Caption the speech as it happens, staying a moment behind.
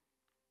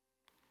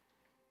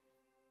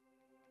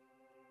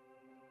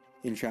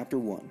In chapter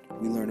 1,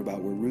 we learn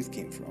about where Ruth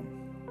came from.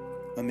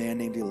 A man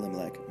named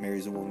Elimelech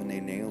marries a woman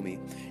named Naomi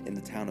in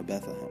the town of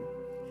Bethlehem.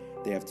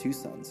 They have 2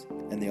 sons,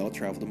 and they all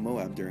travel to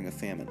Moab during a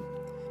famine.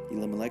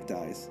 Elimelech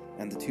dies,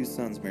 and the 2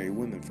 sons marry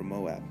women from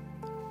Moab.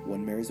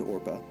 One marries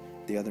Orpah,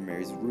 the other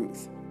marries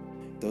Ruth.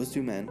 Those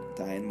 2 men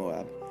die in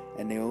Moab,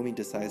 and Naomi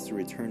decides to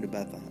return to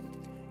Bethlehem.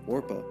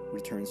 Orpah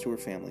returns to her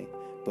family,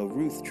 but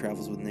Ruth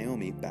travels with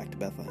Naomi back to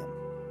Bethlehem.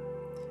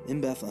 In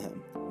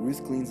Bethlehem,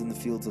 Ruth gleans in the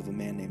fields of a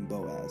man named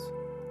Boaz.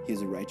 He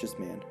is a righteous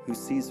man who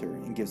sees her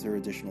and gives her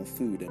additional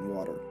food and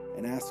water,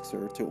 and asks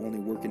her to only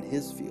work in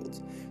his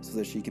fields so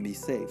that she can be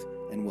safe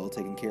and well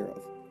taken care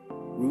of.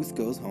 Ruth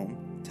goes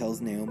home, tells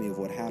Naomi of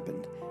what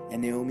happened,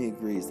 and Naomi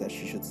agrees that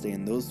she should stay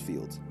in those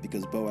fields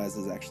because Boaz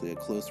is actually a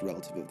close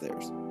relative of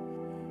theirs.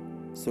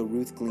 So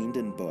Ruth gleaned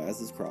in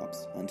Boaz's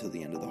crops until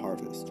the end of the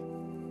harvest.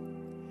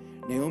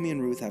 Naomi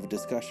and Ruth have a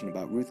discussion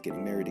about Ruth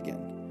getting married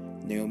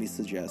again. Naomi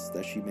suggests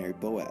that she marry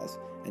Boaz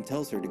and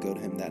tells her to go to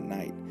him that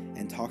night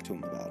and talk to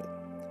him about it.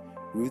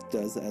 Ruth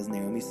does as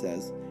Naomi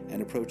says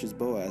and approaches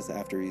Boaz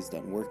after he's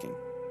done working.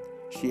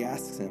 She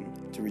asks him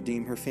to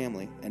redeem her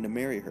family and to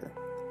marry her,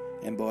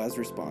 and Boaz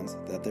responds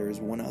that there is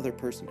one other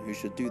person who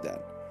should do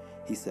that.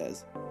 He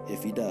says,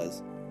 if he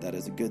does, that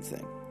is a good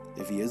thing.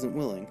 If he isn't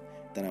willing,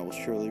 then I will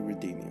surely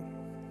redeem you.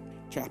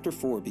 Chapter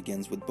 4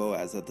 begins with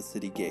Boaz at the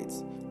city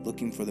gates,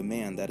 looking for the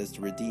man that is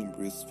to redeem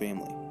Ruth's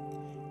family.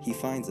 He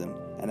finds him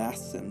and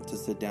asks him to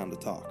sit down to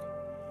talk.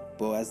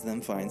 Boaz then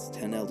finds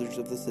 10 elders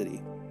of the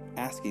city,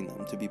 asking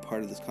them to be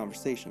part of this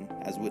conversation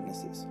as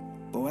witnesses.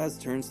 Boaz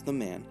turns to the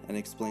man and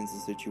explains the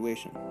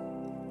situation.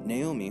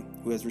 Naomi,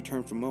 who has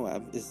returned from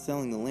Moab, is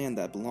selling the land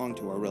that belonged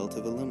to our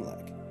relative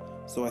Elimelech.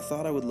 So I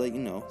thought I would let you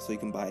know so you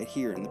can buy it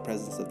here in the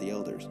presence of the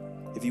elders.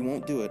 If you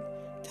won't do it,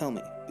 tell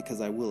me,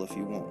 because I will if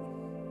you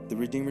won't. The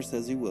Redeemer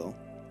says he will,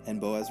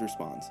 and Boaz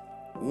responds,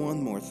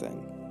 one more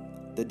thing.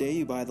 The day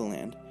you buy the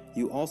land,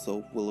 you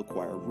also will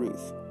acquire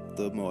Ruth,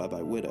 the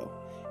Moabite widow,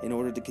 in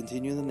order to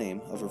continue the name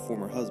of her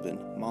former husband,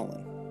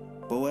 Mahlon.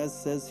 Boaz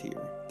says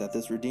here that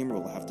this Redeemer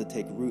will have to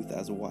take Ruth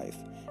as a wife,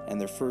 and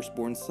their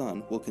firstborn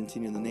son will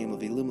continue the name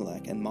of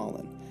Elimelech and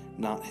Mahlon,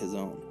 not his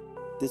own.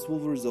 This will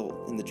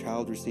result in the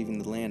child receiving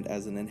the land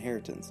as an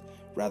inheritance,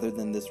 rather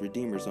than this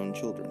Redeemer's own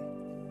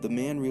children. The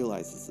man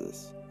realizes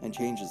this, and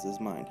changes his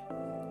mind.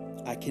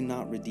 I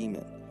cannot redeem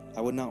it.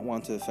 I would not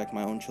want to affect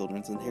my own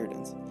children's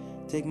inheritance.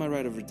 Take my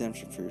right of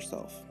redemption for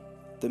yourself.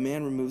 The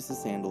man removes the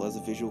sandal as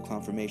a visual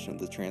confirmation of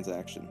the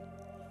transaction.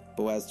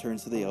 Boaz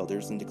turns to the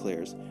elders and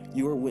declares,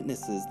 you are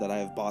witnesses that I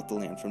have bought the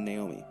land from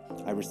Naomi.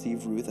 I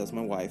received Ruth as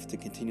my wife to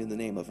continue the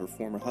name of her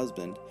former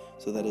husband,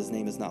 so that his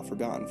name is not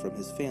forgotten from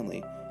his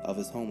family of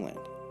his homeland.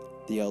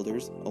 The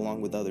elders,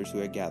 along with others who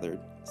had gathered,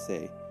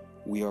 say,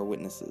 we are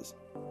witnesses.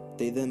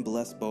 They then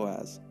bless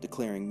Boaz,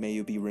 declaring, may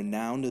you be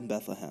renowned in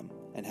Bethlehem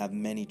and have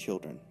many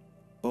children.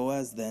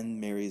 Boaz then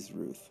marries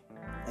Ruth,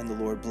 and the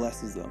Lord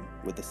blesses them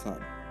with a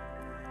son.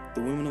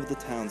 The women of the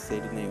town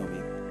say to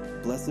Naomi,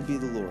 blessed be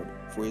the Lord,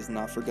 for he has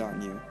not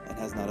forgotten you and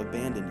has not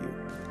abandoned you.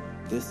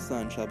 This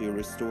son shall be a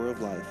restorer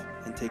of life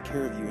and take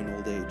care of you in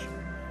old age.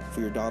 For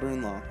your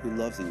daughter-in-law, who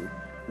loves you,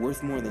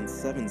 worth more than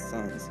 7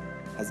 sons,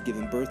 has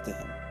given birth to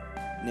him.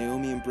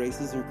 Naomi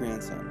embraces her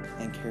grandson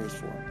and cares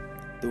for him.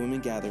 The women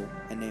gather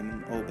and name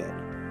him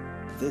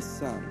Obed. This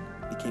son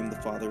became the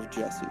father of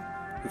Jesse,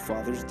 who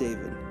fathers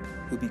David,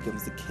 who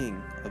becomes the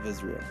king of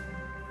Israel.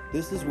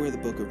 This is where the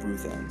book of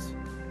Ruth ends.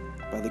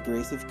 By the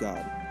grace of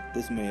God,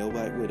 this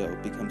Moabite widow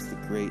becomes the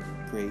great,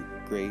 great,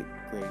 great,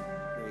 great,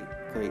 great,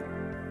 great,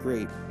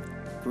 great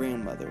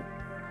grandmother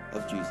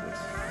of Jesus.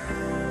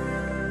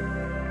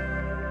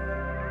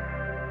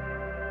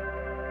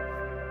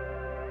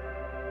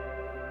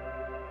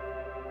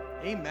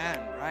 Amen,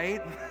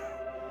 right?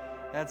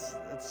 That's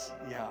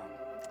yeah.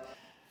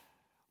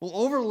 Well,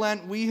 over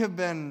Lent, we have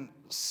been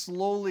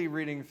slowly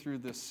reading through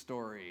this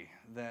story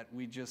that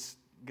we just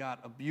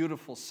got a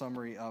beautiful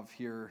summary of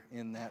here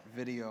in that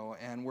video,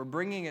 and we're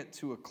bringing it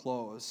to a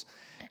close.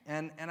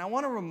 And I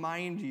want to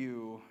remind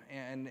you,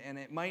 and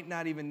it might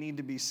not even need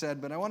to be said,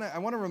 but I want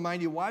to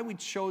remind you why we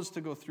chose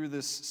to go through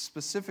this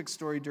specific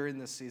story during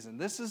this season.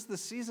 This is the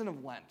season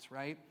of Lent,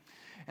 right?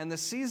 And the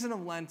season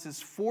of Lent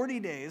is 40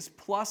 days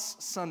plus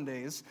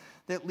Sundays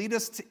that lead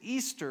us to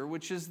Easter,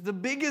 which is the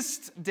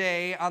biggest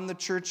day on the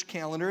church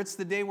calendar. It's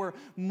the day where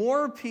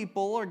more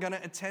people are going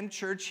to attend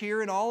church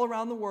here and all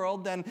around the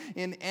world than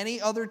in any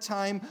other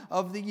time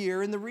of the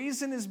year. And the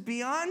reason is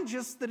beyond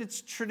just that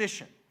it's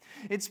tradition.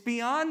 It's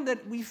beyond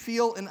that we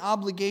feel an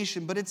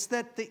obligation, but it's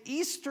that the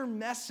Easter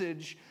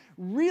message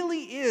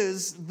really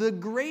is the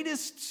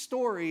greatest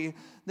story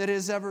that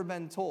has ever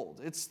been told.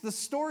 It's the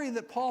story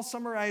that Paul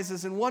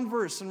summarizes in one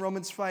verse in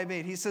Romans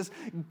 5:8. He says,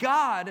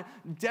 God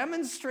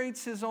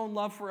demonstrates his own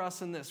love for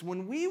us in this.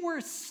 When we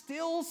were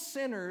still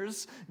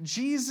sinners,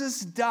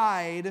 Jesus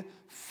died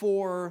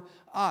for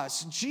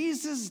us.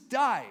 Jesus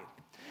died.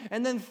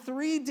 And then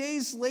 3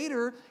 days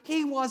later,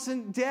 he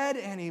wasn't dead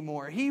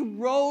anymore. He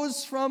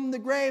rose from the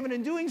grave. And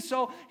in doing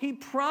so, he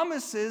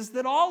promises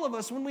that all of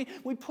us, when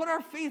we put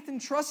our faith and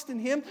trust in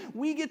him,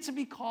 we get to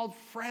be called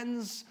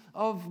friends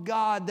of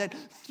God, that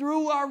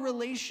through our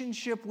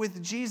relationship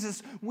with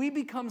Jesus, we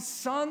become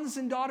sons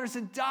and daughters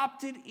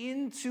adopted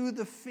into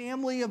the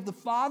family of the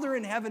Father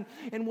in heaven.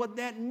 And what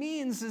that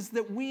means is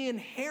that we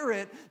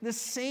inherit the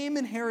same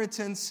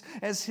inheritance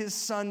as his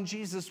Son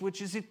Jesus,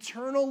 which is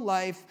eternal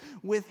life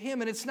with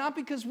him. And it's not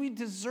because we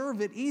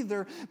deserve it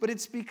either, but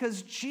it's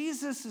because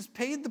Jesus has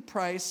paid the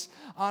price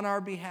on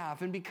our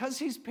behalf. And because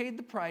he's paid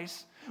the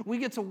price, we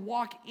get to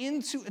walk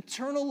into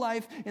eternal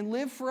life and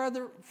live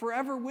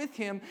forever with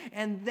him.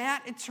 And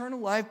that eternal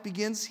life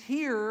begins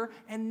here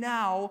and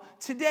now,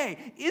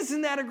 today.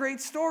 Isn't that a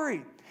great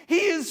story? He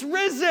is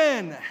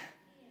risen.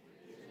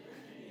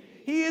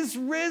 He is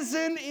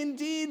risen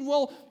indeed.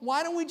 Well,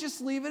 why don't we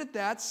just leave it at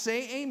that,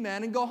 say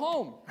amen, and go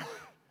home?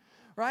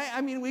 Right?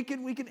 I mean, we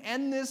could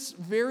end this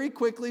very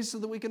quickly so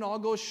that we can all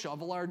go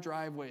shovel our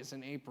driveways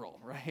in April,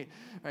 right?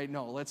 Right?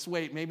 No, let's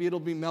wait. Maybe it'll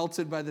be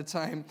melted by the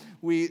time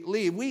we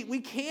leave. We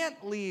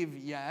can't leave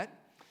yet.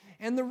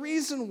 And the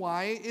reason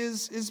why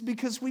is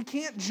because we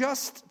can't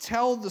just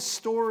tell the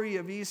story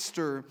of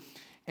Easter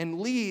and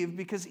leave,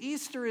 because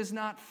Easter is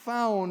not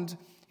found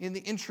in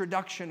the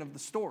introduction of the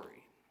story.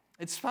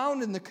 It's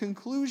found in the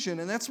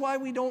conclusion, and that's why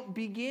we don't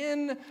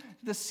begin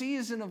the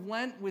season of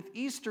Lent with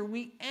Easter.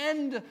 We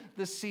end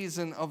the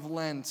season of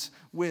Lent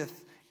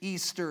with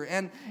Easter.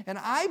 And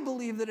I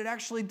believe that it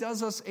actually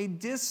does us a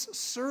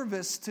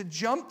disservice to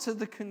jump to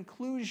the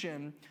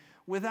conclusion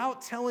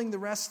without telling the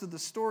rest of the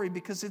story,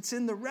 because it's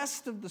in the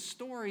rest of the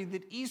story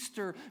that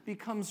Easter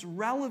becomes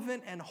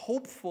relevant and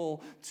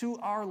hopeful to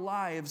our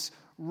lives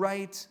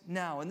right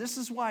now. And this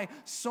is why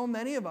so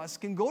many of us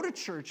can go to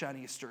church on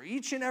Easter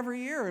each and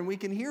every year, and we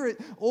can hear it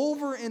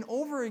over and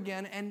over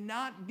again and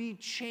not be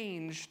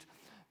changed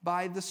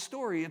by the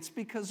story. It's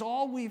because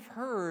all we've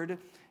heard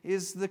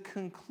is the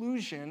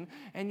conclusion,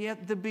 and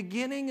yet the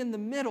beginning and the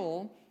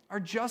middle are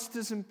just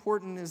as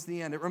important as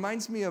the end. It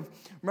reminds me of,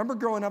 remember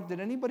growing up, did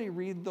anybody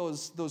read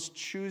those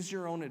choose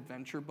your own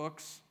adventure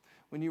books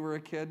when you were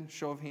a kid?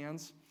 Show of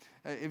hands.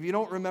 If you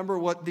don't remember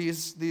what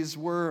these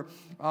were,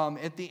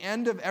 at the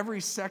end of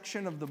every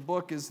section of the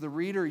book, as the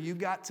reader, you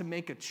got to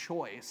make a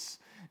choice.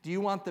 Do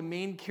you want the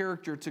main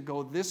character to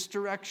go this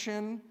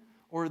direction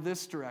or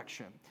this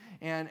direction?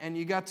 And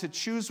you got to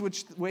choose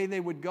which way they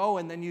would go,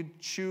 and then you'd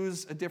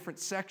choose a different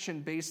section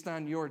based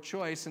on your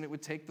choice, and it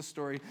would take the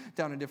story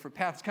down a different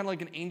path. It's kind of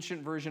like an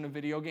ancient version of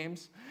video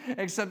games,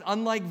 except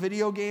unlike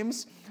video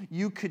games,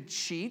 you could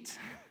cheat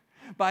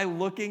by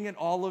looking at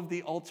all of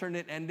the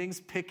alternate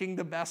endings, picking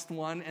the best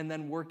one, and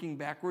then working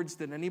backwards.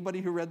 Did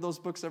anybody who read those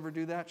books ever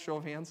do that? Show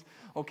of hands.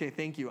 Okay,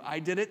 thank you. I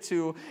did it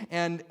too.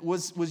 And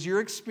was your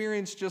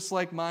experience just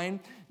like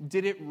mine?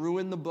 Did it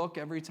ruin the book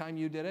every time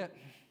you did it?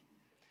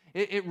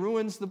 It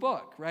ruins the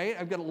book, right?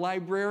 I've got a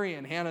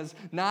librarian, Hannah's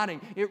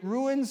nodding. It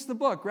ruins the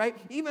book, right?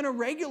 Even a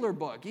regular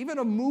book, even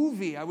a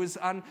movie. I was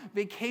on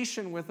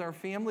vacation with our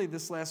family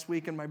this last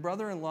week, and my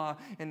brother-in-law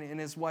and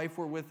his wife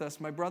were with us.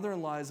 My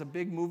brother-in-law is a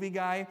big movie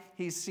guy.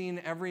 He's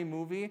seen every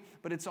movie,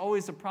 but it's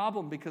always a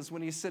problem because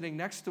when he's sitting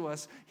next to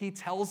us, he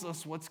tells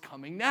us what's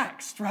coming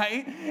next,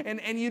 right?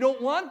 And you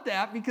don't want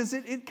that because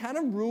it kind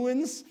of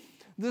ruins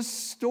the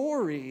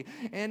story.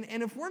 And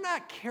if we're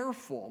not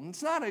careful,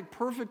 it's not a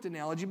perfect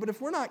analogy, but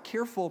if we're not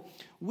careful,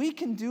 we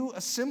can do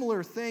a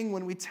similar thing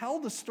when we tell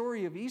the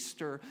story of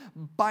Easter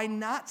by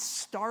not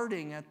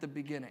starting at the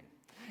beginning.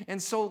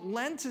 And so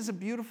Lent is a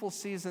beautiful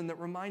season that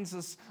reminds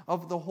us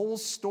of the whole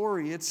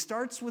story. It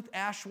starts with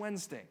Ash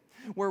Wednesday,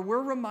 where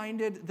we're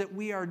reminded that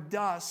we are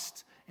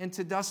dust, and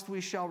to dust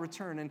we shall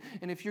return.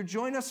 And if you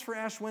join us for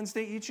Ash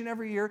Wednesday each and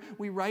every year,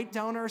 we write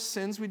down our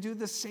sins. We do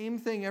the same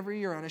thing every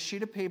year on a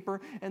sheet of paper,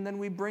 and then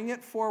we bring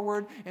it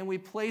forward and we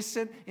place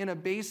it in a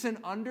basin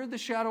under the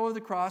shadow of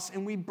the cross,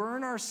 and we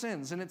burn our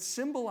sins. And it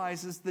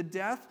symbolizes the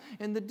death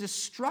and the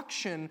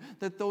destruction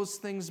that those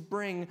things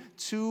bring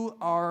to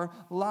our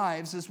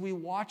lives as we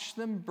watch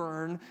them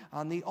burn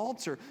on the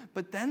altar.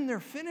 But then they're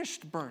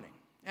finished burning.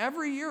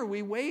 Every year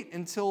we wait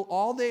until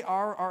all they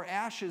are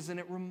ashes, and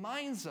it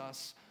reminds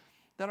us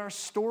that our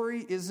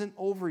story isn't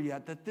over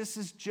yet, that this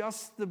is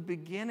just the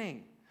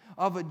beginning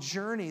of a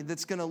journey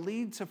that's going to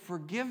lead to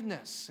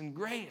forgiveness and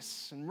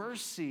grace and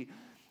mercy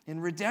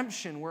and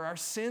redemption, where our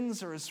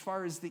sins are as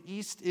far as the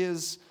east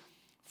is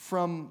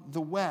from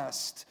the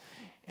west.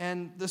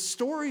 And the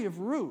story of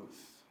Ruth,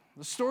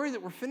 the story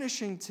that we're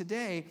finishing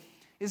today,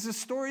 is a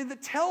story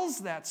that tells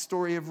that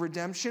story of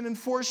redemption and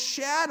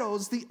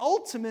foreshadows the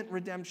ultimate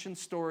redemption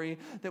story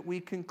that we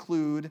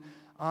conclude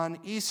on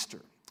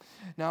Easter.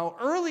 Now,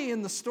 early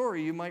in the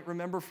story, you might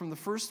remember from the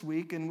first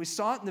week, and we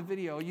saw it in the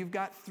video, you've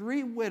got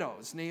three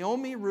widows,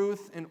 Naomi,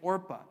 Ruth, and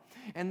Orpah.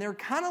 And they're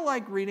kind of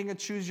like reading a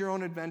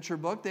choose-your-own-adventure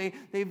book.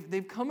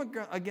 They've come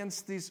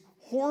against these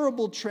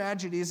horrible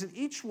tragedies, and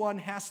each one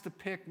has to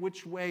pick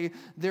which way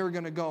they're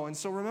going to go. And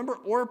so remember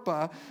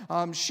Orpah,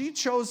 she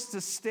chose to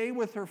stay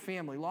with her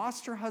family,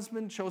 lost her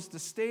husband, chose to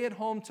stay at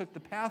home, took the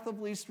path of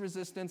least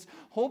resistance.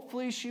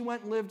 Hopefully she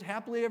went and lived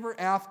happily ever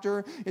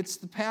after. It's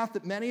the path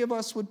that many of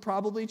us would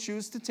probably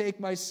choose to take,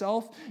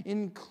 myself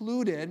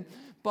included.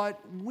 But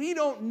we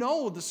don't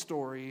know the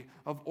story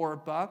of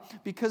Orpah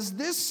because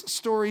this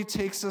story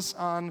takes us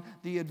on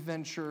the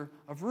adventure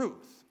of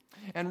Ruth.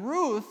 And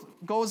Ruth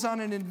goes on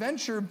an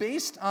adventure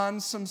based on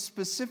some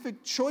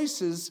specific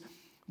choices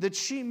that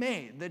she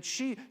made, that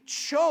she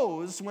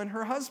chose when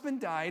her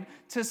husband died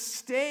to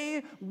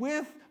stay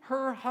with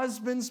her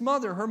husband's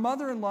mother, her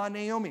mother-in-law,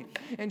 Naomi.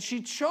 And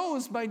she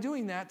chose by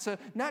doing that to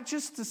not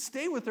just to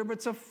stay with her, but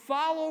to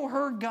follow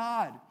her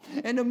God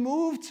and to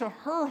move to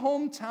her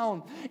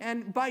hometown.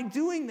 And by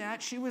doing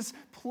that, she was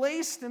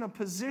placed in a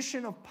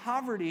position of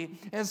poverty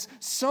as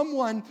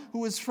someone who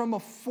was from a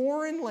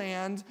foreign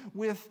land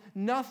with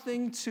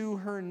nothing to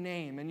her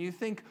name. And you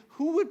think,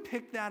 who would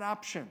pick that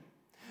option?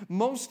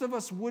 Most of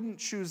us wouldn't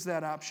choose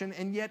that option,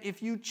 and yet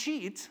if you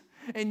cheat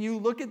and you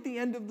look at the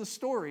end of the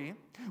story,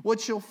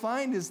 what you'll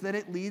find is that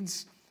it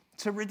leads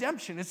to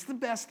redemption. It's the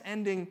best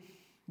ending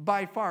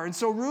by far. And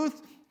so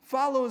Ruth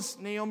follows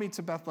Naomi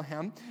to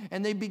Bethlehem,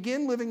 and they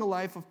begin living a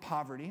life of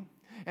poverty.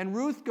 And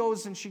Ruth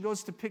goes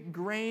to pick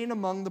grain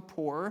among the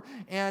poor.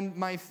 And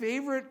my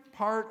favorite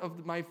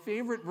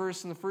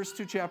verse in the first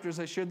two chapters,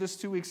 I shared this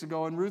 2 weeks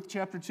ago, in Ruth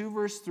chapter 2,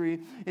 verse 3,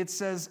 it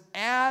says,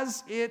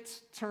 as it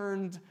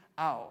turned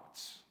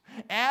out.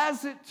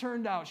 As it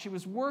turned out, she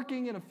was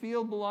working in a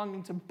field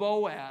belonging to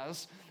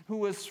Boaz, who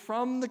was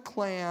from the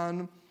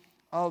clan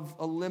of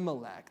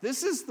Elimelech.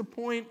 This is the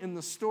point in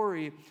the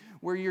story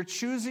where you're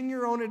choosing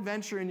your own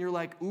adventure and you're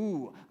like,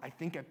 ooh, I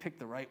think I picked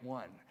the right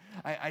one.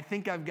 I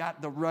think I've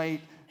got the right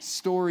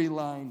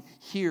storyline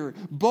here.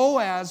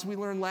 Boaz, we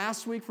learned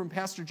last week from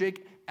Pastor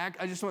Jake.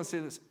 I just want to say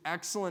this,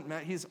 excellent.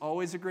 He's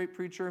always a great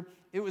preacher.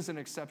 It was an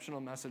exceptional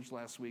message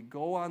last week.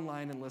 Go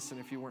online and listen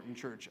if you weren't in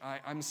church.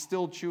 I'm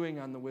still chewing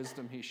on the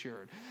wisdom he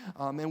shared.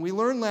 And we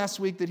learned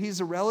last week that he's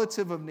a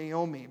relative of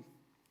Naomi,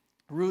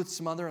 Ruth's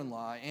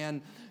mother-in-law.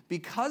 And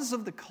because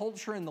of the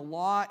culture and the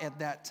law at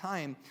that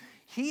time,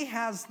 he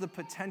has the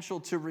potential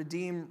to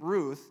redeem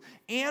Ruth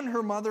and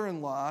her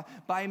mother-in-law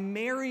by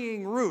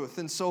marrying Ruth.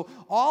 And so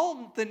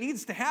all that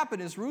needs to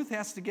happen is Ruth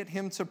has to get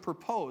him to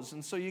propose.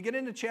 And so you get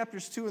into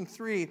chapters 2 and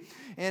 3,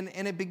 and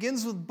it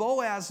begins with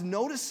Boaz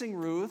noticing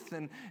Ruth,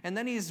 and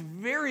then he's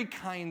very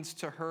kind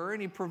to her,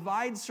 and he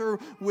provides her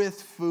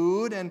with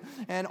food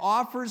and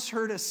offers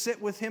her to sit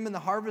with him and the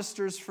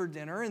harvesters for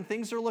dinner, and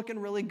things are looking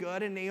really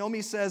good. And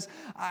Naomi says,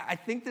 I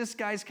think this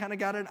guy's kind of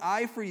got an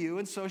eye for you.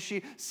 And so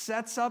she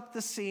sets up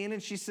the scene,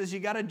 and she says, you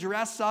got to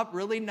dress up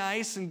really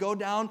nice and go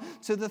down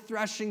to the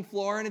threshing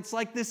floor. And it's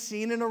like this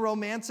scene in a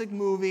romantic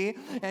movie.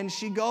 And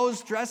she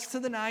goes dressed to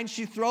the nines.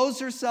 She throws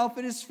herself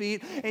at his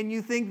feet. And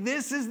you think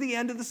this is the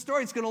end of the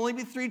story. It's going to only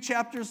be 3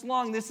 chapters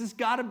long. This has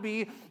got to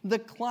be the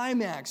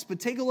climax. But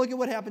take a look at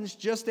what happens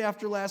just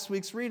after last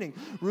week's reading.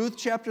 Ruth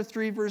chapter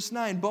 3, verse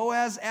 9.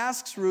 Boaz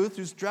asks Ruth,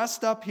 who's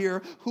dressed up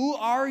here, who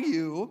are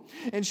you?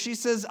 And she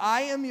says,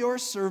 I am your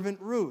servant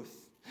Ruth.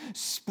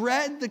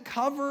 Spread the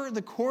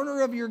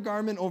corner of your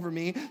garment over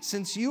me,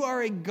 since you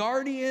are a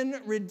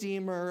guardian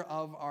redeemer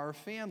of our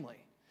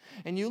family.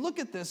 And you look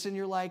at this and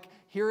you're like,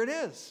 here it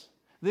is.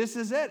 This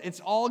is it. It's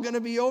all going to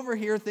be over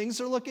here.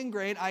 Things are looking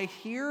great. I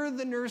hear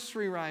the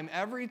nursery rhyme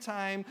every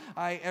time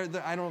I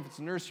don't know if it's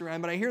a nursery rhyme,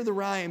 but I hear the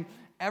rhyme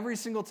every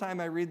single time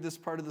I read this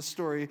part of the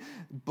story.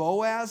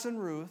 Boaz and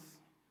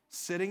Ruth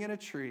sitting in a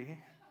tree.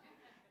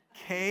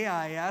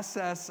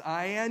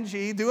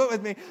 Kissing. Do it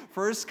with me.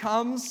 First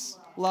comes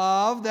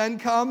love, then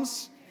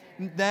comes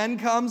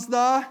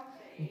the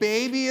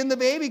baby in the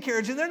baby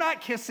carriage. And they're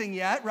not kissing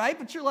yet, right?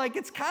 But you're like,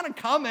 it's kind of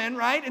coming,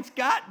 right? It's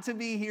got to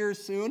be here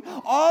soon.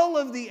 All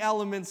of the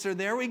elements are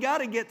there. We got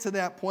to get to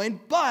that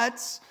point.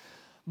 But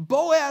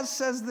Boaz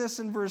says this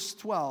in verse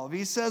 12.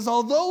 He says,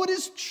 although it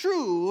is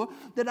true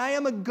that I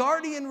am a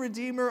guardian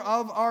redeemer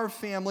of our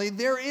family,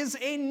 there is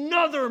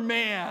another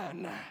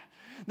man.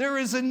 There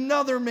is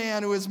another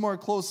man who is more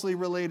closely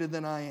related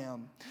than I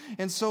am.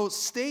 And so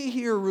stay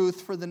here,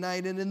 Ruth, for the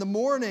night. And in the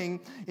morning,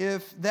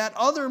 if that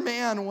other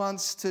man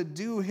wants to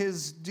do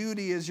his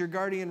duty as your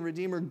guardian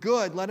redeemer,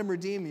 good, let him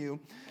redeem you.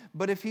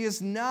 But if he is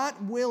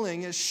not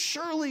willing, as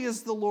surely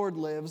as the Lord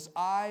lives,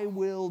 I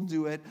will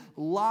do it.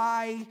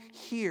 Lie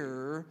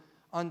here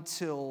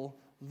until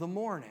the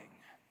morning.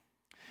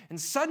 And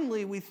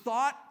suddenly we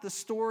thought the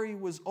story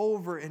was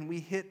over and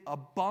we hit a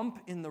bump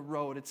in the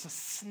road. It's a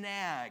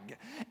snag.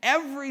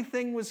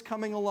 Everything was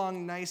coming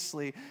along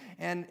nicely.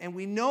 And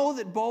we know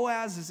that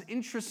Boaz is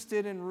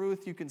interested in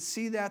Ruth. You can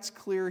see that's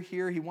clear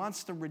here. He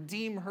wants to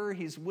redeem her.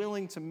 He's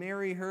willing to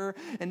marry her.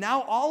 And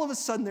now all of a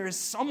sudden there is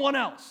someone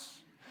else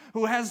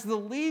who has the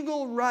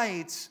legal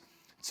right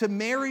to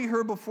marry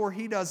her before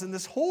he does. And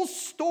this whole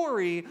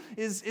story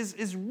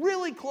is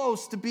really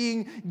close to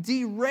being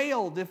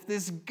derailed if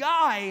this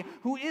guy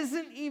who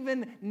isn't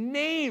even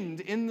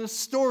named in the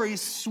story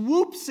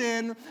swoops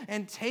in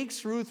and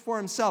takes Ruth for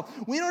himself.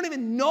 We don't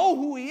even know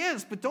who he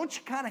is, but don't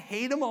you kind of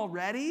hate him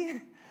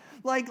already?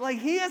 Like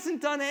he hasn't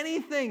done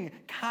anything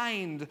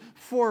kind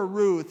for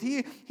Ruth.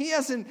 He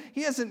hasn't,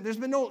 there's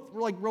been no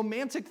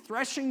romantic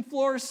threshing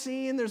floor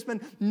scene. There's been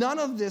none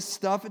of this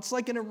stuff. It's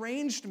like an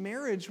arranged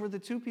marriage where the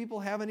two people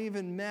haven't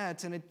even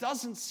met, and it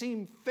doesn't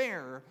seem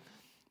fair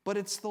but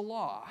it's the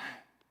law.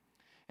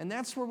 And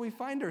that's where we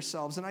find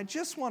ourselves. And I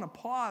just want to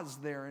pause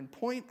there and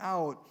point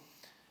out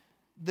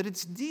that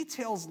it's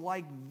details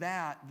like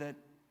that that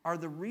are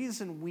the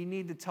reason we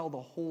need to tell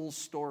the whole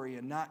story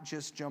and not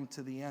just jump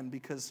to the end,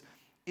 because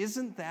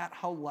isn't that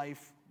how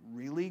life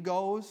really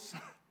goes?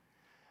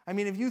 I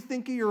mean, if you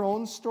think of your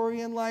own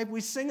story in life,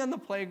 we sing on the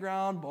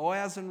playground,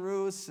 Boaz and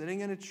Ruth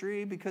sitting in a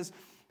tree, because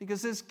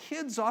as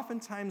kids,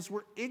 oftentimes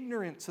we're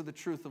ignorant to the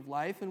truth of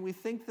life, and we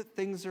think that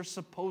things are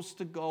supposed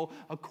to go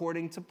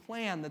according to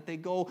plan, that they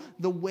go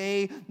the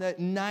way that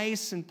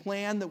nice and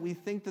planned that we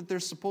think that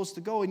they're supposed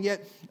to go. And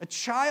yet, a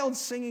child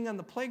singing on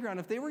the playground,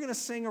 if they were going to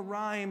sing a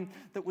rhyme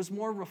that was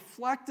more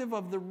reflective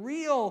of the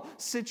real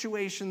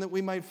situation that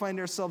we might find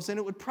ourselves in,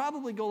 it would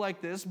probably go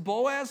like this: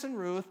 Boaz and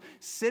Ruth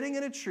sitting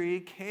in a tree,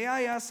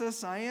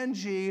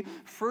 Kissing,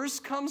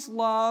 first comes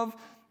love,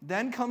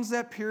 then comes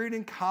that period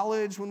in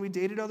college when we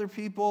dated other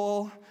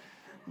people.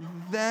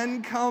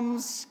 Then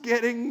comes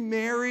getting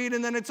married,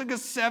 and then it took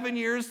us 7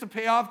 years to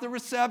pay off the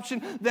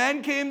reception.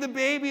 Then came the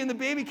baby and the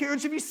baby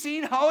carriage. Have you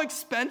seen how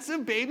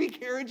expensive baby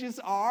carriages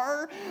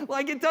are?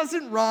 Like, it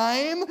doesn't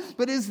rhyme,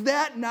 but is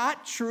that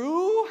not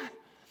true?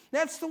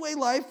 That's the way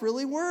life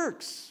really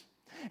works.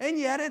 And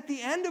yet, at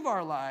the end of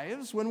our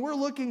lives, when we're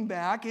looking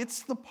back,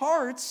 it's the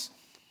parts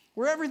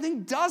where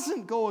everything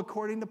doesn't go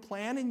according to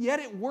plan, and yet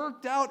it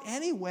worked out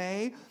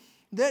anyway,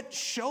 that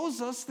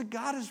shows us that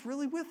God is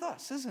really with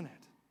us, isn't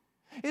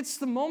it? It's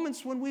the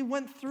moments when we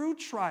went through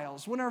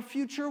trials, when our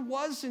future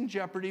was in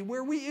jeopardy,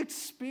 where we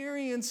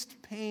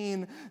experienced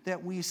pain,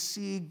 that we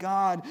see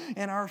God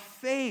and our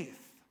faith.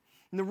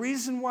 And the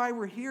reason why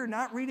we're here,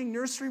 not reading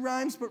nursery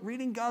rhymes, but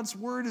reading God's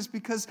word, is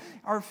because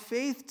our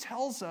faith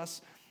tells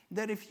us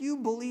that if you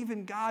believe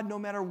in God, no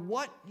matter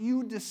what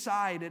you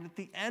decide at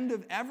the end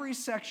of every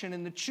section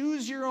in the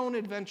Choose Your Own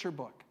Adventure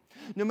book,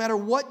 no matter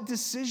what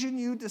decision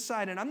you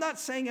decide, and I'm not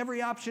saying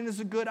every option is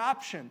a good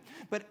option,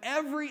 but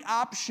every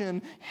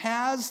option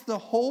has the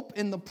hope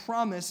and the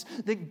promise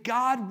that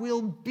God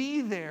will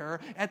be there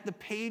at the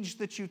page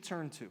that you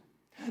turn to.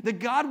 That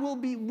God will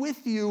be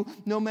with you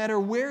no matter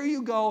where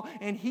you go,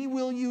 and He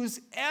will use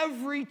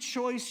every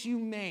choice you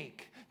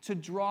make to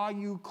draw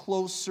you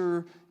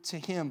closer to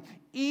Him.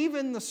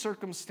 Even the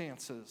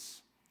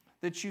circumstances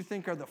that you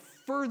think are the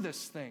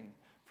furthest thing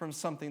from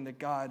something that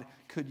God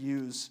could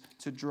use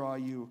to draw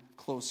you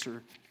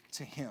closer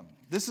to Him.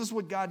 This is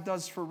what God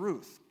does for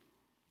Ruth.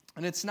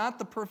 And it's not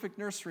the perfect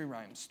nursery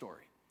rhyme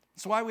story.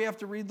 That's why we have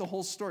to read the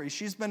whole story.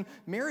 She's been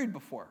married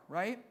before,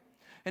 right?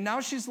 And now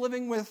she's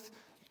living with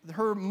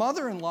her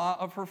mother-in-law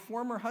of her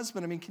former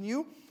husband. I mean,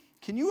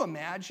 can you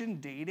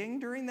imagine dating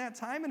during that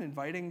time and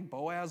inviting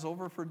Boaz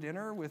over for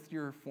dinner with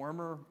your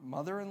former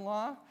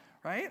mother-in-law,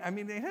 right? I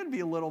mean, it had to be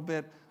a little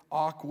bit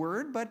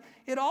awkward, but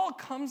it all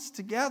comes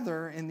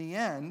together in the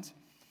end.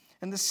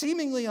 And the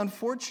seemingly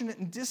unfortunate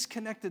and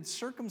disconnected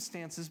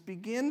circumstances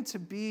begin to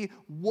be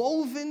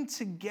woven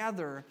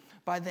together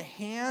by the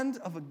hand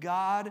of a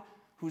God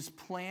whose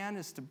plan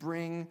is to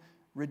bring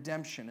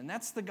redemption. And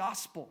that's the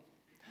gospel.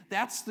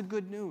 That's the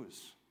good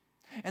news.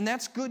 And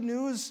that's good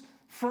news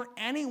for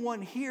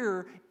anyone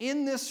here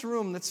in this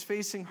room that's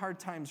facing hard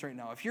times right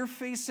now. If you're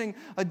facing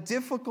a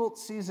difficult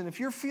season, if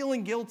you're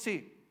feeling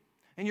guilty,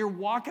 and you're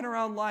walking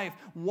around life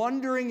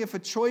wondering if a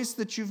choice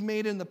that you've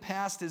made in the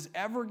past is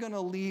ever going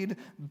to lead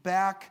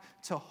back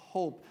to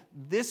hope,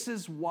 this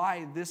is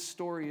why this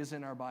story is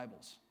in our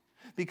Bibles.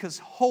 Because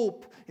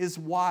hope is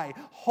why.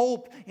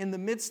 Hope in the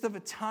midst of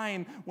a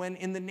time when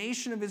in the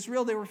nation of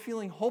Israel they were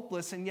feeling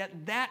hopeless, and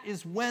yet that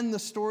is when the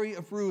story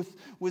of Ruth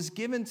was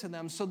given to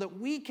them, so that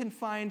we can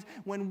find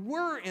when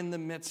we're in the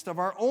midst of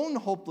our own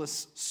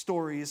hopeless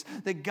stories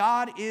that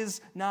God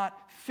is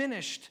not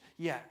finished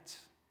yet.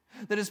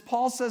 That, as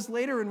Paul says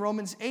later in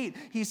Romans 8,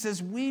 he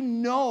says, we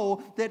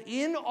know that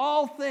in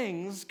all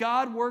things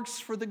God works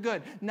for the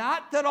good.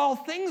 Not that all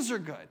things are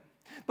good,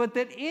 but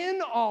that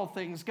in all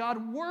things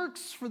God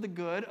works for the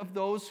good of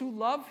those who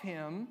love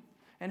Him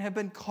and have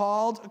been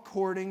called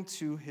according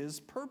to His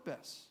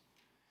purpose.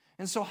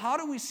 And so how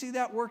do we see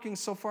that working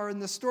so far in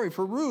this story?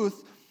 For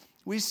Ruth,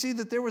 we see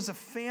that there was a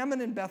famine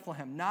in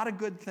Bethlehem. Not a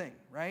good thing,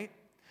 right?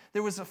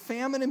 There was a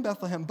famine in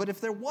Bethlehem, but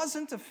if there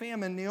wasn't a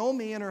famine,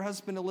 Naomi and her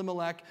husband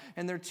Elimelech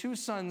and their 2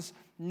 sons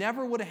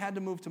never would have had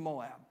to move to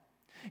Moab.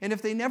 And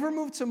if they never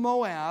moved to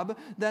Moab,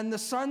 then the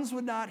sons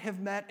would not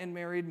have met and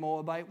married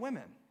Moabite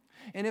women.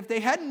 And if they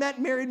hadn't met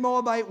and married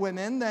Moabite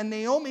women, then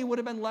Naomi would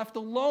have been left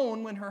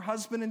alone when her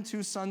husband and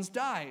 2 sons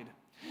died.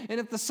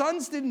 And if the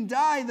sons didn't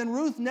die, then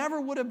Ruth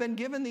never would have been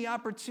given the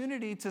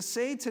opportunity to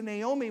say to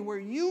Naomi, where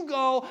you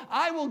go,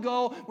 I will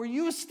go. Where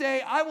you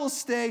stay, I will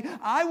stay.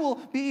 I will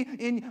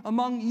be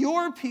among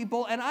your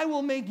people, and I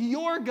will make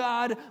your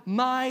God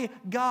my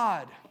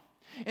God.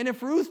 And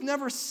if Ruth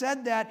never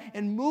said that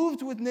and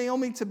moved with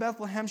Naomi to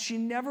Bethlehem, she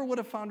never would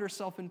have found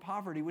herself in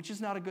poverty, which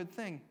is not a good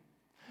thing.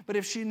 But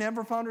if she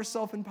never found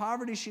herself in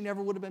poverty, she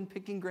never would have been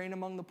picking grain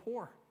among the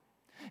poor.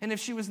 And if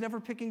she was never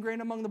picking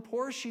grain among the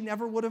poor, she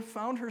never would have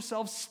found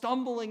herself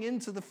stumbling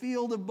into the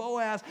field of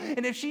Boaz.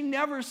 And if she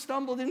never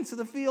stumbled into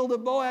the field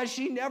of Boaz,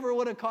 she never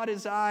would have caught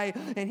his eye,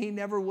 and he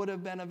never would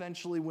have been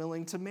eventually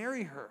willing to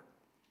marry her.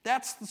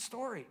 That's the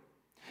story.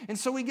 And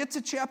so we get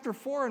to chapter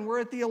 4, and we're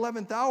at the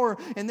 11th hour,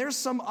 and there's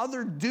some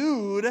other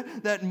dude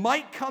that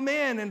might come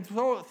in and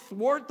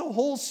thwart the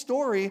whole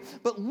story.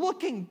 But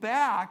looking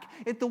back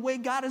at the way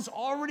God has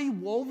already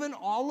woven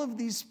all of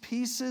these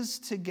pieces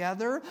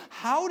together,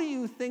 how do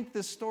you think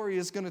this story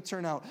is going to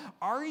turn out?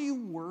 Are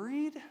you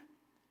worried?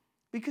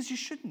 Because you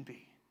shouldn't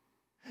be.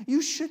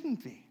 You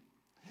shouldn't be.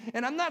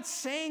 And I'm not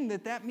saying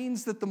that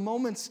means that the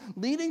moments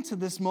leading to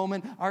this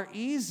moment are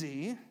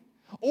easy,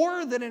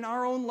 or that in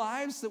our own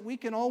lives that we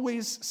can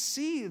always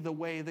see the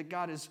way that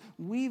God is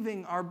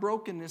weaving our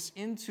brokenness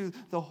into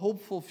the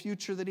hopeful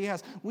future that he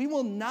has. We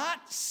will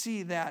not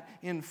see that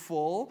in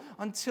full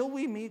until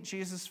we meet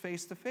Jesus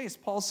face to face.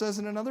 Paul says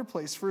in another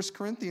place, 1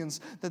 Corinthians,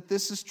 that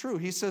this is true.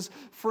 He says,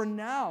 for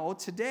now,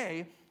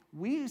 today,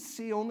 we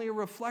see only a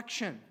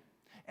reflection,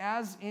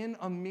 as in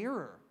a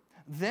mirror.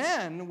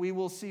 Then we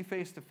will see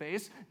face to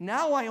face.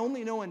 Now I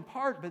only know in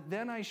part, but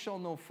then I shall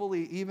know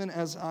fully, even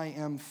as I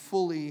am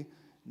fully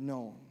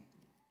known.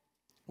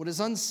 What is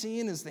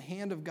unseen is the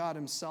hand of God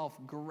himself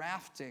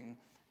grafting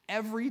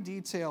every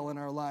detail in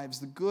our lives,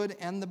 the good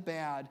and the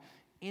bad,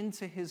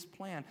 into his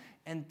plan.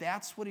 And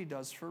that's what he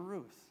does for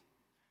Ruth.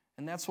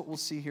 And that's what we'll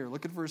see here.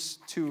 Look at verse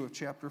 2 of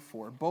chapter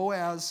 4.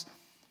 Boaz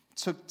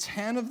took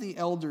 10 of the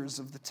elders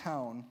of the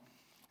town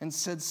and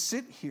said,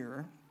 sit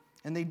here,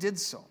 and they did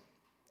so.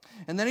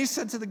 And then he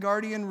said to the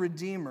guardian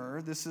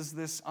redeemer, this is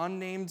this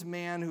unnamed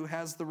man who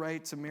has the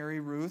right to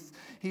marry Ruth,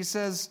 he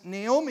says,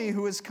 Naomi,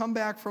 who has come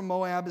back from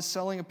Moab, is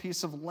selling a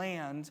piece of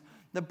land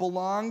that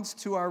belonged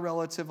to our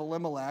relative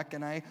Elimelech,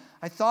 and I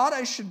thought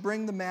I should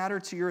bring the matter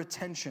to your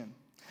attention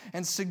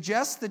and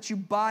suggest that you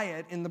buy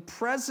it in the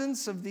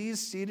presence of these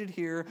seated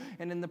here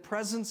and in the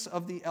presence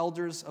of the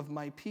elders of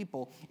my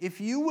people.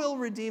 If you will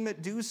redeem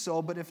it, do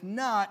so, but if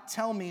not,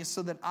 tell me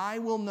so that I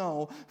will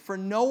know, for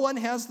no one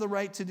has the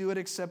right to do it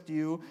except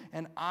you,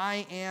 and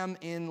I am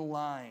in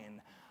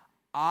line.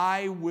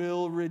 I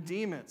will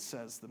redeem it,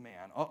 says the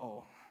man.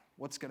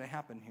 What's going to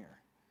happen here?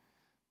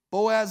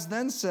 Boaz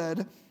then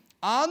said,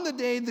 on the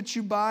day that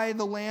you buy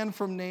the land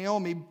from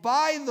Naomi,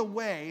 by the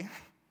way,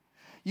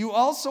 you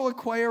also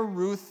acquire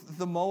Ruth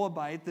the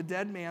Moabite, the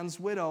dead man's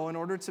widow, in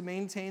order to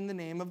maintain the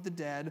name of the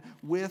dead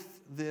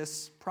with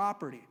this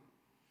property.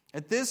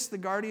 At this, the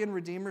guardian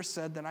redeemer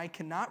said that I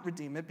cannot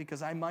redeem it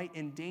because I might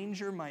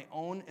endanger my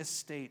own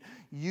estate.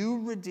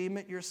 You redeem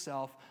it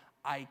yourself.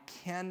 I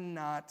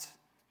cannot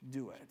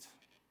do it.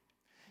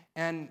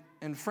 And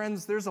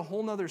friends, there's a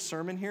whole other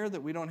sermon here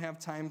that we don't have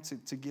time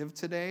to give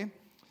today.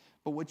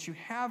 But what you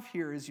have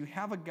here is you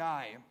have a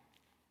guy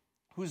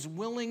who's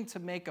willing to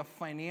make a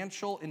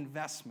financial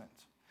investment.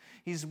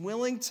 He's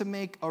willing to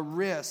take a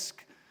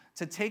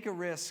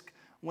risk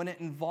when it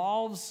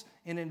involves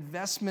an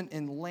investment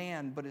in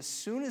land, but as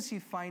soon as he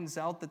finds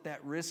out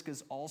that risk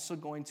is also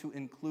going to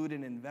include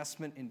an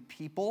investment in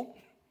people,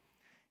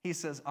 he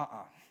says,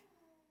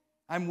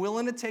 I'm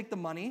willing to take the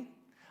money,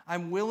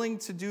 I'm willing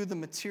to do the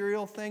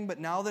material thing, but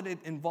now that it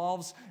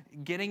involves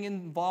getting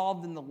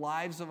involved in the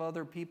lives of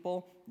other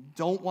people,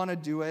 don't want to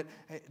do it.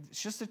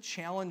 It's just a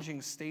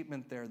challenging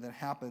statement there that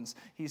happens.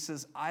 He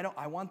says,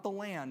 I want the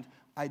land,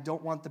 I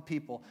don't want the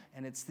people.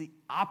 And it's the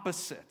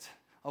opposite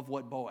of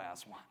what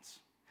Boaz wants.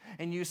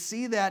 And you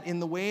see that in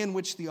the way in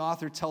which the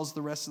author tells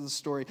the rest of the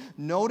story.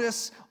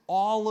 Notice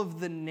all of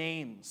the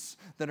names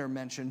that are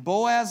mentioned.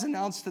 Boaz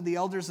announced to the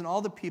elders and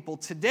all the people,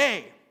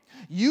 today,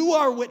 you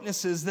are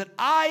witnesses that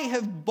I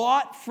have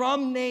bought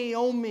from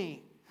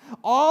Naomi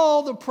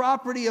all the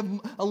property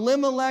of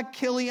Elimelech,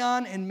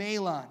 Kilion, and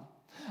Mahlon.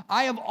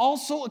 I have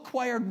also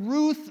acquired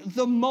Ruth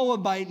the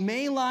Moabite,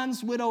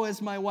 Mahlon's widow,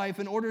 as my wife,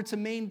 in order to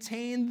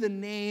maintain the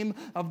name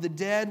of the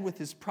dead with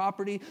his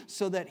property,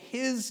 so that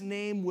his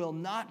name will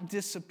not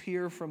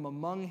disappear from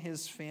among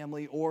his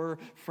family or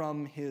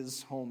from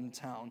his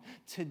hometown.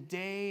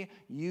 Today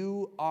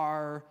you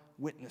are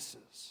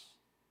witnesses.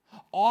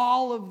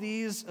 All of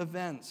these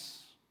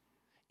events,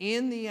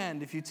 in the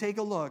end, if you take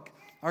a look,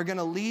 are going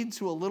to lead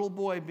to a little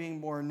boy being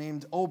born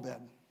named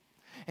Obed.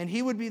 And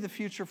he would be the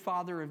future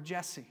father of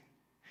Jesse.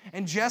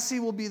 And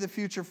Jesse will be the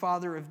future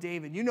father of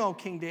David. You know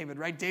King David,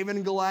 right? David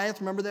and Goliath,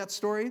 remember that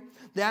story?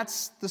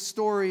 That's the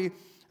story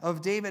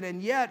of David.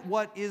 And yet,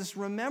 what is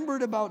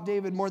remembered about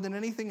David more than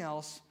anything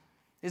else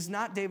is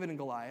not David and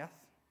Goliath.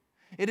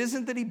 It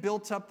isn't that he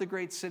built up the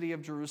great city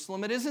of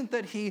Jerusalem. It isn't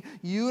that he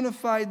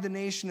unified the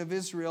nation of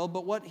Israel.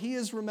 But what he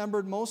is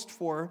remembered most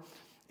for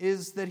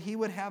is that he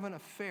would have an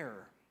affair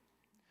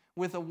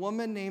with a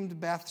woman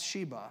named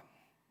Bathsheba.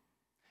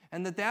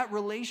 And that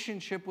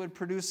relationship would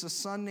produce a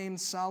son named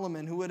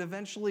Solomon, who would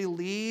eventually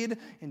lead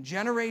in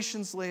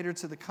generations later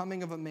to the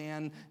coming of a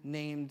man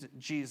named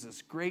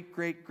Jesus. Great,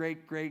 great,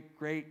 great, great,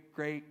 great,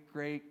 great,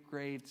 great,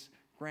 great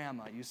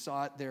grandma. You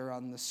saw it there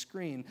on the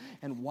screen.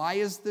 And why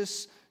is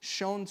this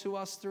shown to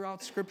us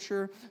throughout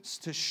Scripture? It's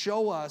to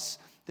show us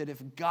that if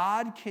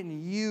God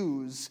can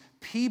use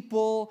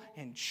people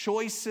and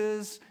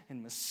choices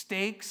and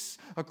mistakes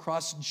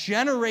across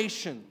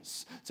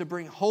generations to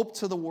bring hope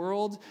to the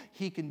world,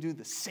 he can do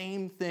the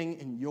same thing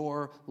in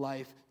your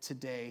life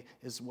today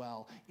as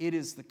well. It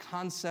is the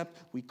concept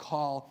we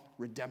call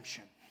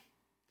redemption.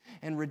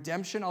 And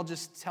redemption, I'll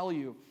just tell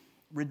you,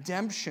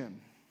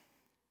 redemption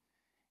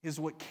is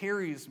what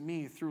carries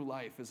me through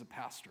life as a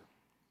pastor.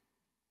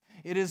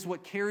 It is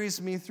what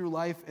carries me through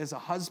life as a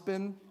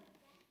husband,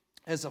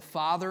 as a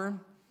father,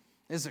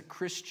 as a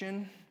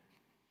Christian.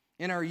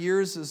 In our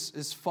years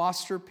as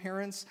foster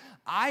parents,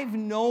 I've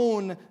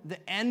known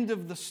the end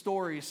of the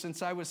story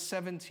since I was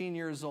 17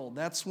 years old.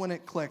 That's when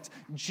it clicked.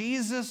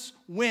 Jesus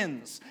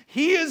wins.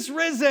 He is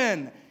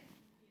risen.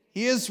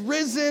 He is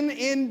risen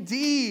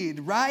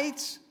indeed,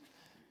 right?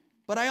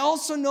 But I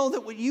also know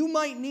that what you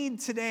might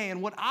need today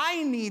and what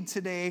I need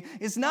today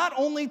is not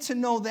only to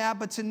know that,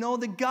 but to know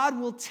that God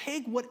will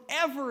take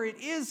whatever it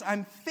is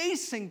I'm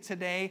facing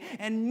today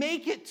and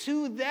make it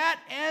to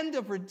that end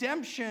of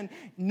redemption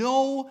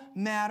no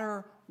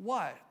matter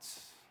what.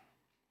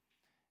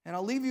 And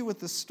I'll leave you with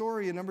this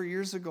story. A number of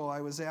years ago, I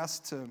was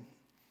asked to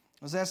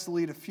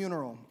lead a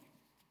funeral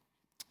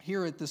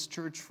here at this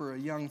church for a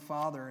young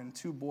father and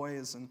two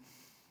boys. And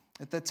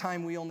at that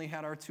time, we only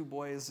had our two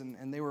boys,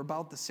 and they were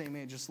about the same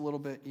age, just a little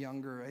bit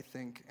younger, I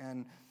think.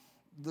 And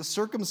the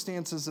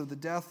circumstances of the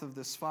death of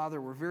this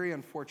father were very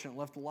unfortunate,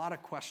 left a lot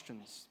of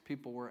questions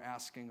people were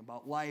asking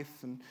about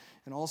life and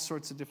all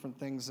sorts of different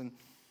things. And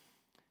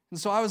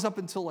so I was up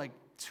until like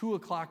 2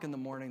 o'clock in the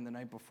morning the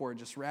night before,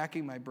 just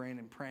racking my brain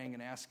and praying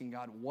and asking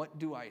God, what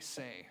do I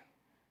say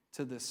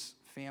to this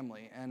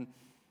family? And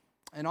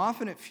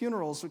often at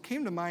funerals, what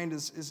came to mind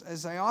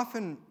is I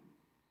often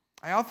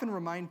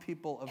remind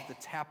people of the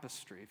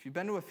tapestry. If you've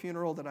been to a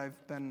funeral that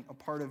I've been a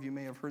part of, you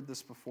may have heard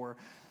this before.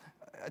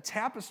 A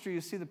tapestry,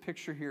 you see the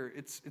picture here,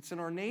 it's an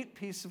ornate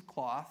piece of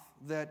cloth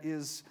that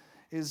is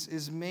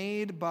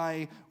made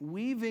by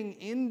weaving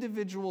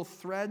individual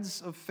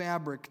threads of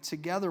fabric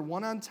together,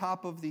 one on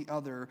top of the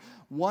other,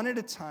 one at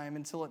a time,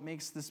 until it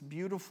makes this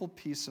beautiful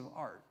piece of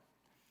art.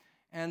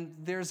 And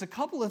there's a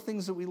couple of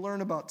things that we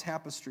learn about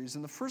tapestries,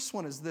 and the first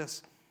one is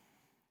this.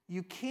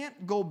 You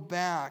can't go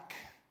back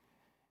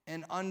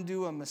and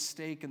undo a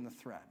mistake in the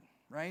thread,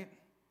 right?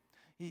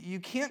 You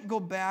can't go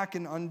back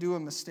and undo a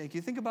mistake.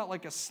 You think about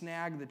like a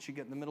snag that you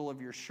get in the middle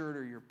of your shirt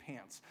or your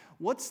pants.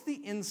 What's the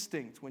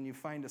instinct when you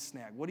find a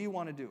snag? What do you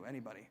want to do?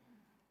 Anybody?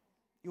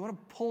 You want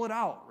to pull it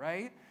out,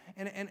 right?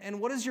 And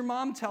what does your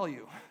mom tell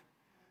you?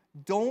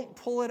 Don't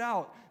pull it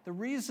out. The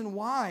reason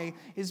why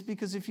is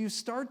because if you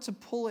start to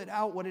pull it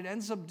out, what it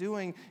ends up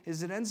doing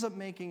is it ends up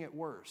making it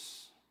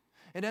worse.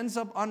 It ends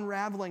up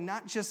unraveling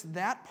not just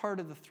that part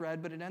of the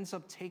thread, but it ends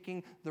up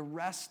taking the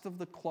rest of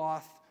the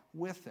cloth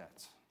with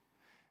it.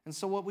 And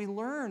so what we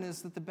learn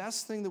is that the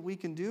best thing that we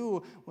can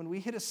do when we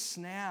hit a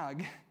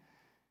snag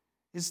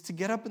is to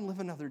get up and live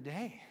another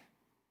day.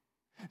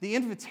 The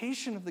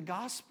invitation of the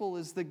gospel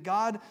is that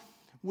God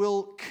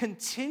will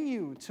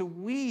continue to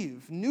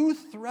weave new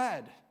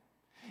thread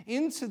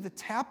into the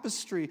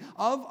tapestry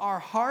of our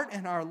heart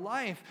and our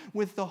life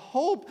with the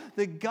hope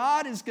that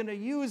God is going to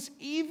use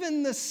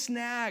even the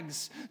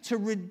snags to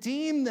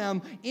redeem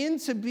them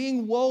into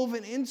being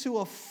woven into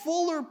a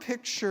fuller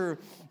picture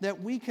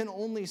that we can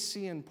only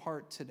see in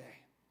part today.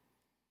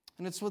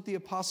 And it's what the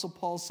Apostle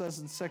Paul says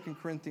in 2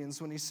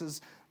 Corinthians when he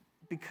says,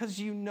 because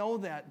you know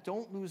that,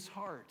 don't lose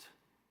heart.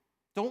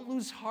 Don't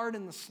lose heart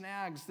in the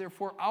snags.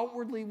 Therefore,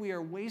 outwardly we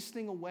are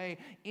wasting away.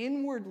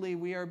 Inwardly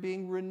we are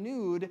being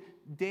renewed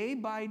day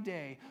by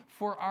day.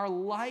 For our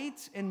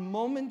light and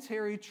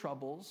momentary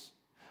troubles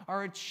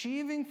are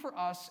achieving for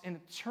us an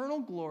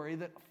eternal glory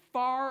that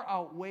far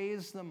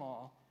outweighs them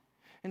all.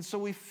 And so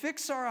we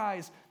fix our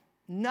eyes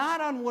not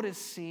on what is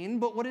seen,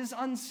 but what is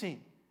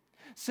unseen.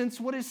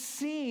 Since what is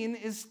seen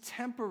is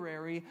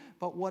temporary,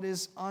 but what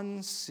is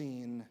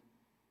unseen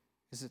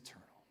is eternal.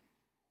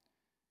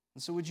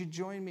 And so would you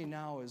join me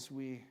now as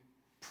we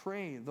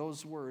pray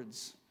those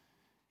words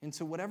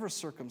into whatever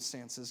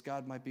circumstances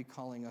God might be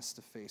calling us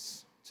to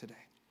face today.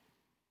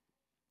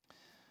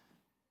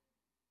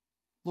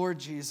 Lord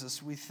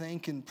Jesus, we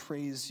thank and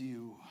praise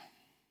you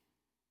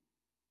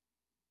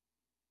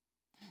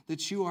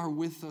that you are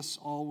with us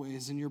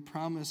always, and your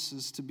promise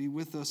is to be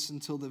with us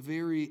until the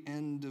very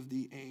end of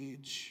the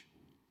age.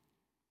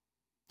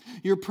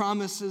 Your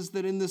promise is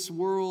that in this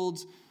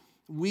world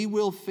we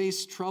will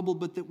face trouble,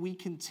 but that we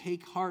can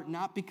take heart,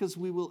 not because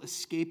we will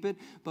escape it,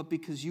 but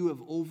because you have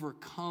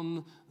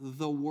overcome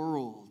the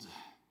world.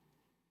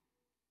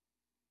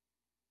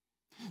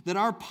 That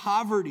our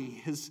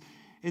poverty,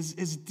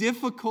 as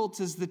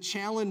difficult as the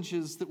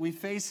challenges that we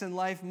face in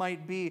life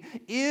might be,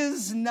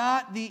 is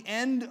not the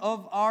end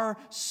of our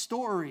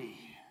story.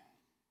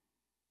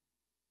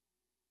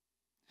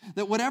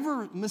 That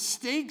whatever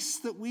mistakes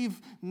that we've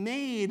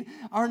made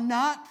are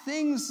not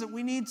things that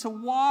we need to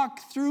walk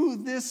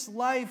through this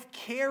life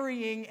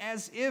carrying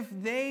as if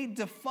they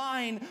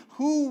define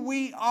who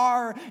we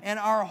are and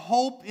our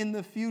hope in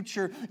the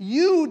future.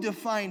 You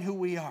define who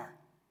we are.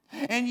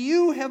 And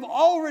you have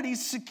already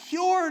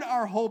secured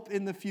our hope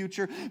in the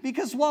future,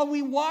 because while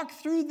we walk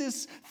through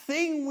this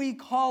thing we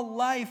call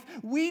life,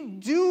 we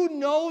do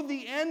know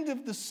the end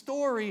of the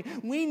story.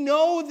 We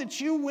know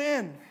that you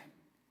win.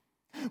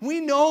 We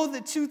know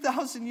that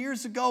 2,000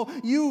 years ago,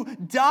 you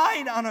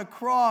died on a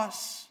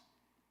cross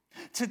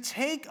to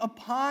take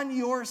upon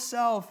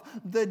yourself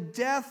the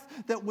death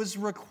that was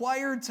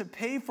required to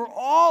pay for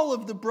all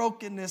of the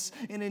brokenness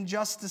and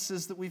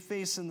injustices that we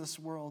face in this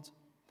world.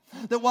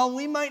 That while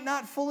we might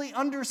not fully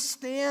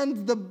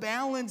understand the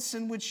balance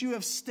in which you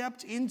have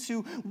stepped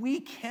into, we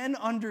can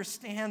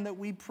understand that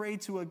we pray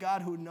to a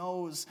God who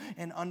knows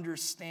and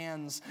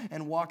understands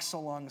and walks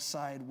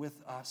alongside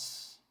with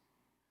us.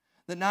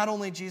 That not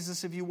only,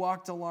 Jesus, have you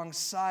walked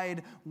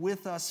alongside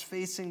with us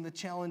facing the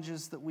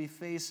challenges that we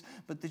face,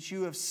 but that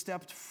you have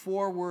stepped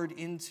forward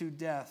into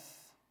death.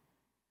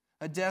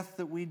 A death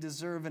that we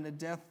deserve, and a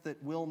death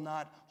that will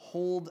not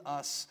hold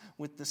us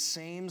with the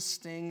same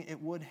sting it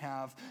would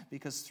have,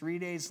 because 3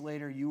 days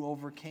later you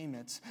overcame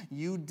it.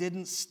 You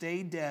didn't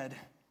stay dead,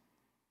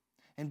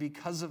 and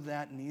because of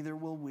that, neither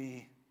will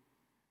we.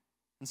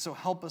 And so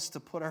help us to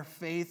put our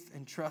faith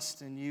and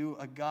trust in you,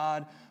 a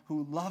God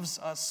who loves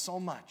us so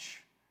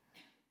much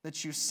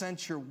that you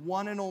sent your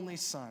one and only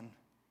Son,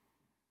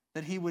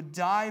 that he would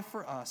die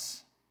for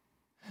us,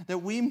 that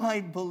we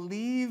might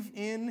believe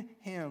in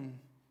him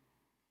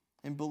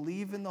and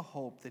believe in the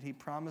hope that he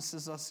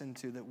promises us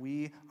into, that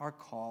we are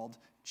called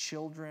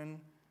children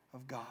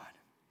of God.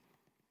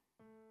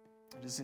 It is